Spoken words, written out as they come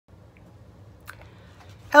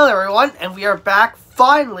Hello everyone, and we are back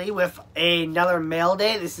finally with another mail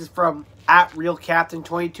day. This is from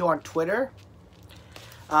 @RealCaptain22 on Twitter.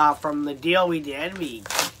 From the deal we did, we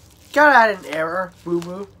got out an error,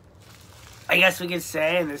 boo-boo, I guess we could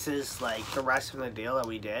say, and this is like the rest of the deal that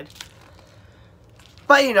we did.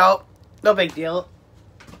 But you know, no big deal.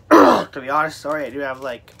 To be honest, sorry, I do have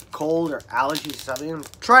like cold or allergies or something. I'm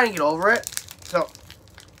trying to get over it, so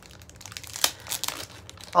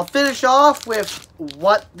I'll finish off with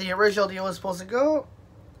what the original deal was supposed to go.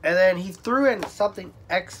 And then he threw in something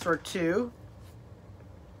extra too.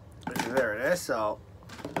 There it is, so.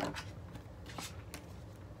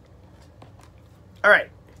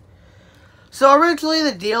 Alright. So originally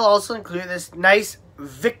the deal also included this nice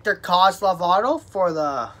Victor Kozlov auto for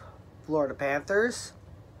the Florida Panthers.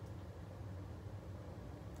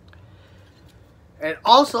 And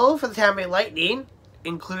also for the Tampa Bay Lightning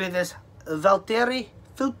included this Valtteri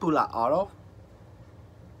Filppula auto.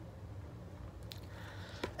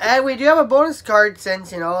 And we do have a bonus card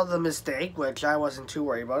since, you know, the mistake, which I wasn't too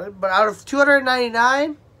worried about it. But out of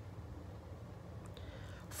 299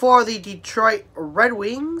 for the Detroit Red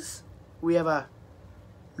Wings, we have a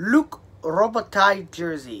Luc Robitaille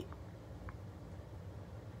jersey.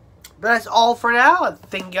 But that's all for now.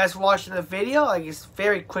 Thank you guys for watching the video. Like, it's a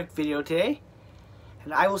very quick video today.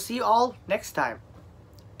 And I will see you all next time.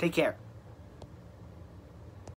 Take care.